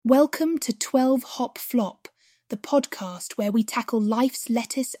Welcome to 12 Hop Flop, the podcast where we tackle life's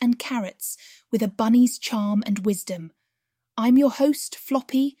lettuce and carrots with a bunny's charm and wisdom. I'm your host,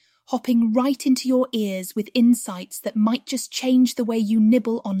 Floppy, hopping right into your ears with insights that might just change the way you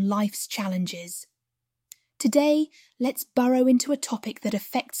nibble on life's challenges. Today, let's burrow into a topic that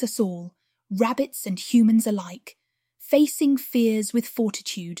affects us all, rabbits and humans alike. Facing fears with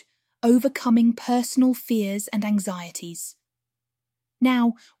fortitude, overcoming personal fears and anxieties.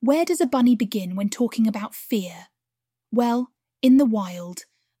 Now, where does a bunny begin when talking about fear? Well, in the wild,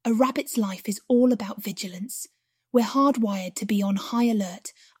 a rabbit's life is all about vigilance. We're hardwired to be on high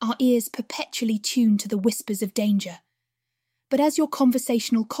alert, our ears perpetually tuned to the whispers of danger. But as your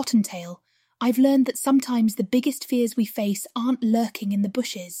conversational cottontail, I've learned that sometimes the biggest fears we face aren't lurking in the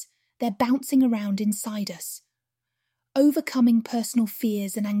bushes, they're bouncing around inside us. Overcoming personal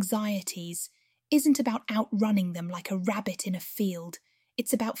fears and anxieties isn't about outrunning them like a rabbit in a field.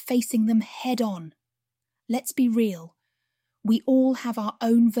 It's about facing them head-on. Let's be real. We all have our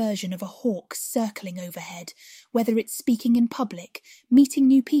own version of a hawk circling overhead, whether it's speaking in public, meeting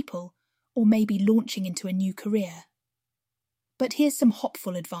new people, or maybe launching into a new career. But here's some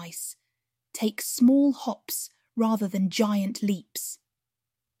hopful advice. Take small hops rather than giant leaps.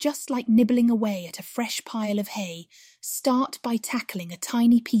 Just like nibbling away at a fresh pile of hay, start by tackling a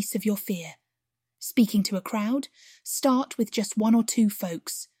tiny piece of your fear. Speaking to a crowd, start with just one or two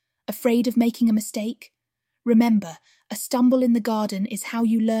folks. Afraid of making a mistake? Remember, a stumble in the garden is how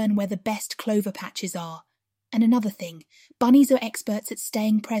you learn where the best clover patches are. And another thing, bunnies are experts at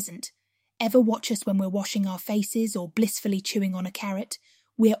staying present. Ever watch us when we're washing our faces or blissfully chewing on a carrot?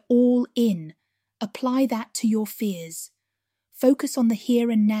 We're all in. Apply that to your fears. Focus on the here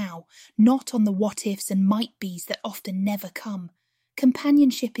and now, not on the what-ifs and might-bes that often never come.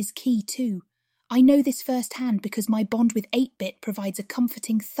 Companionship is key too. I know this firsthand because my bond with 8-Bit provides a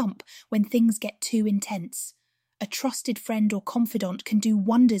comforting thump when things get too intense. A trusted friend or confidant can do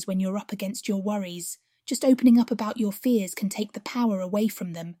wonders when you're up against your worries. Just opening up about your fears can take the power away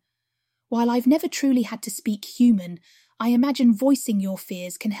from them. While I've never truly had to speak human, I imagine voicing your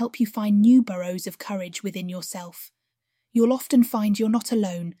fears can help you find new burrows of courage within yourself. You'll often find you're not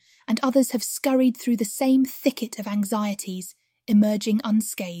alone, and others have scurried through the same thicket of anxieties, emerging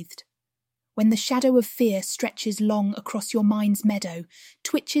unscathed. When the shadow of fear stretches long across your mind's meadow,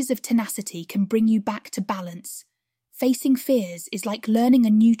 twitches of tenacity can bring you back to balance. Facing fears is like learning a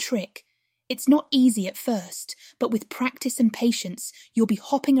new trick. It's not easy at first, but with practice and patience, you'll be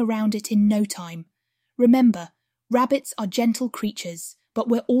hopping around it in no time. Remember, rabbits are gentle creatures, but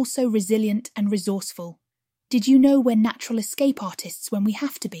we're also resilient and resourceful. Did you know we're natural escape artists when we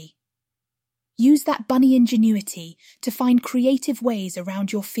have to be? Use that bunny ingenuity to find creative ways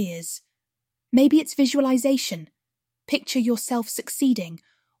around your fears. Maybe it's visualization, picture yourself succeeding,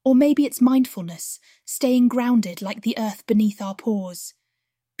 or maybe it's mindfulness, staying grounded like the earth beneath our paws.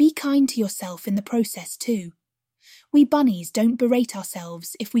 Be kind to yourself in the process too. We bunnies don't berate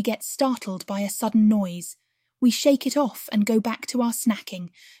ourselves if we get startled by a sudden noise. We shake it off and go back to our snacking,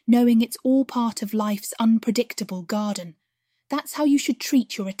 knowing it's all part of life's unpredictable garden. That's how you should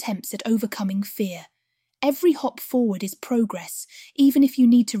treat your attempts at overcoming fear. Every hop forward is progress, even if you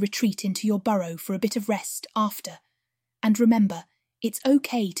need to retreat into your burrow for a bit of rest after. And remember, it's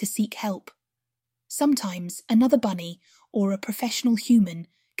okay to seek help. Sometimes another bunny or a professional human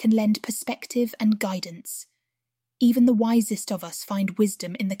can lend perspective and guidance. Even the wisest of us find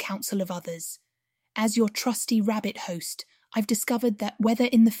wisdom in the counsel of others. As your trusty rabbit host, I've discovered that whether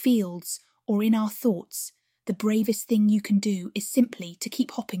in the fields or in our thoughts, the bravest thing you can do is simply to keep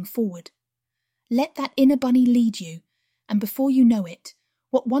hopping forward. Let that inner bunny lead you, and before you know it,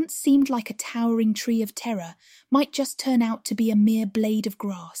 what once seemed like a towering tree of terror might just turn out to be a mere blade of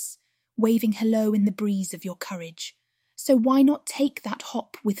grass, waving hello in the breeze of your courage. So why not take that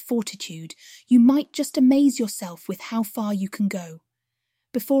hop with fortitude? You might just amaze yourself with how far you can go.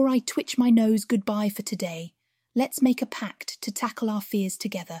 Before I twitch my nose goodbye for today, let's make a pact to tackle our fears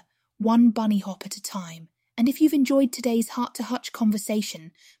together, one bunny hop at a time. And if you've enjoyed today's heart-to-hutch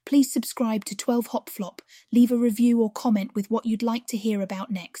conversation, please subscribe to 12 Hop Flop, leave a review or comment with what you'd like to hear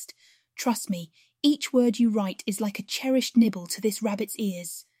about next. Trust me, each word you write is like a cherished nibble to this rabbit's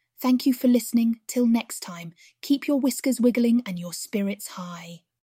ears. Thank you for listening. Till next time, keep your whiskers wiggling and your spirits high.